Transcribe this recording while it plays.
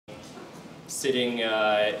sitting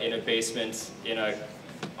in a basement in an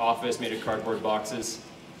office made of cardboard boxes.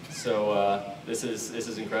 So this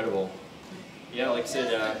is incredible. Yeah, like I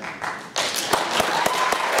said.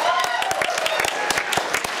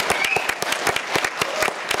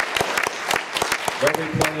 There'll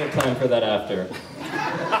be plenty of time for that after.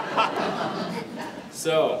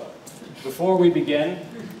 So, before we begin,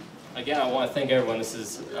 again, I want to thank everyone. This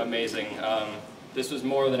is amazing. This was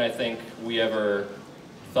more than I think we ever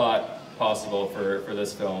thought possible for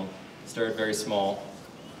this film. It started very small,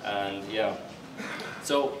 and yeah.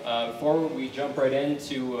 So, before we jump right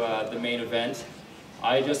into the main event,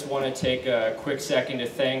 I just want to take a quick second to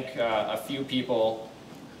thank a few people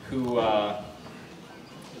who,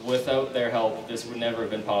 without their help, this would never have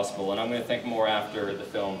been possible. And I'm going to thank more after the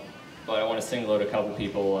film, but I want to single out a couple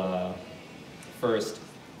people first.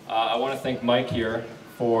 I want to thank Mike here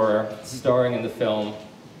for starring in the film.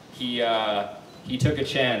 He took a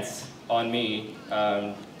chance on me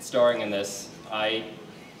starring in this. I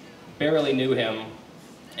barely knew him,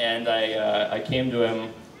 and I came to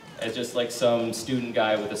him as just like some student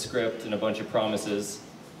guy with a script and a bunch of promises,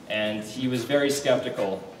 and he was very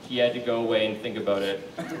skeptical. He had to go away and think about it.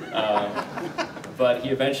 But he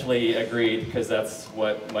eventually agreed, because that's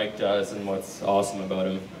what Mike does and what's awesome about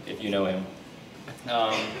him, if you know him.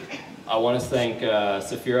 I want to thank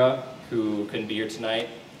Safira, who couldn't be here tonight,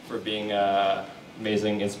 for being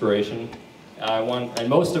amazing inspiration. And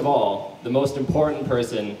most of all, the most important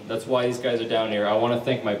person, that's why these guys are down here, I want to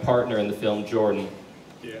thank my partner in the film, Jordan.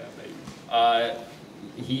 Yeah, baby.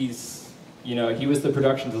 He was the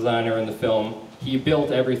production designer in the film. He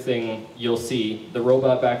built everything you'll see. The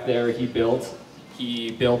robot back there, he built.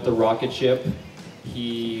 He built the rocket ship.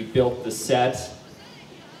 He built the set.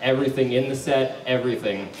 Everything in the set,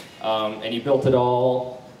 everything. And he built it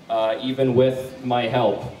all, even with my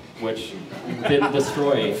help, which didn't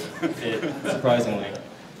destroy it, surprisingly.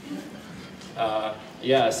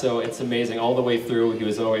 Yeah, so it's amazing. All the way through, he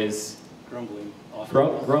was always Grumbling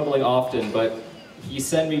often. Grumbling often, but he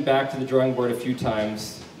sent me back to the drawing board a few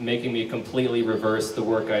times, making me completely reverse the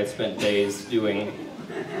work I had spent days doing.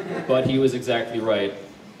 But he was exactly right.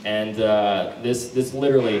 And this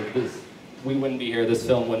literally, we wouldn't be here, this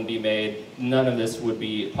film wouldn't be made, none of this would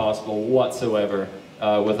be possible whatsoever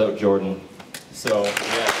without Jordan. So,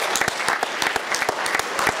 yeah.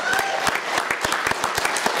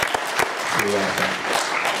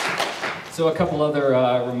 So a couple other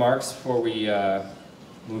remarks before we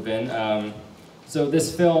move in. So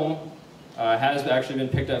this film has actually been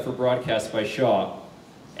picked up for broadcast by Shaw.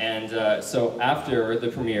 And so after the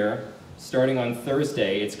premiere, starting on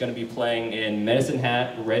Thursday, it's going to be playing in Medicine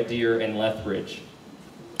Hat, Red Deer, and Lethbridge.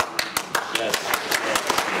 Yes.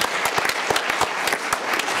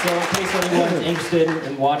 So in case anyone's interested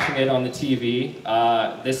in watching it on the TV,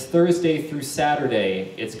 this Thursday through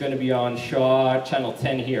Saturday, it's going to be on Shaw Channel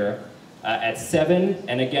 10 here at 7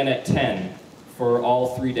 and again at 10 for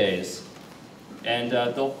all 3 days. And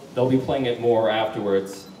they'll be playing it more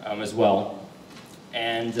afterwards as well.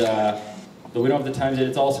 And though we don't have the times yet,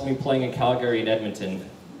 it's also been playing in Calgary and Edmonton.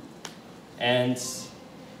 And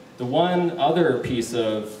the one other piece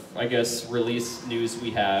of, I guess, release news we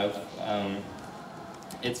have,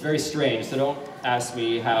 it's very strange, so don't ask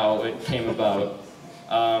me how it came about.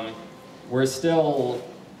 We're still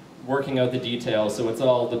working out the details, so it's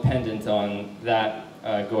all dependent on that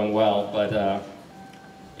going well. But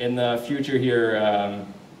in the future here,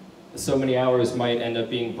 So Many Hours might end up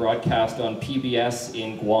being broadcast on PBS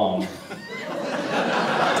in Guam.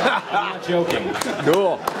 I'm not joking.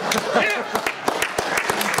 Cool.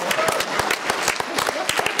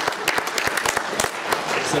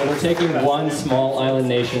 So we're taking one small island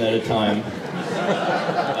nation at a time.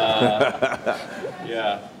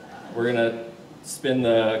 Yeah, we're gonna spin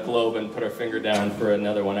the globe and put our finger down for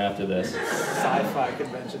another one after this. Sci-fi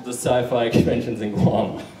convention. The sci-fi conventions in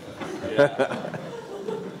Guam. Yeah.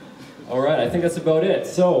 All right, I think that's about it.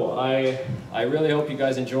 So I really hope you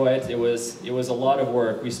guys enjoy it. It was a lot of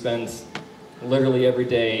work. We spent literally every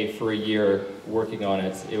day for a year working on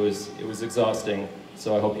it. It was exhausting.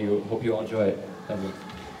 So I hope you all enjoy it. Thank you.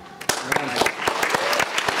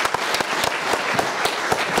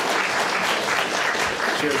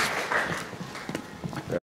 Cheers.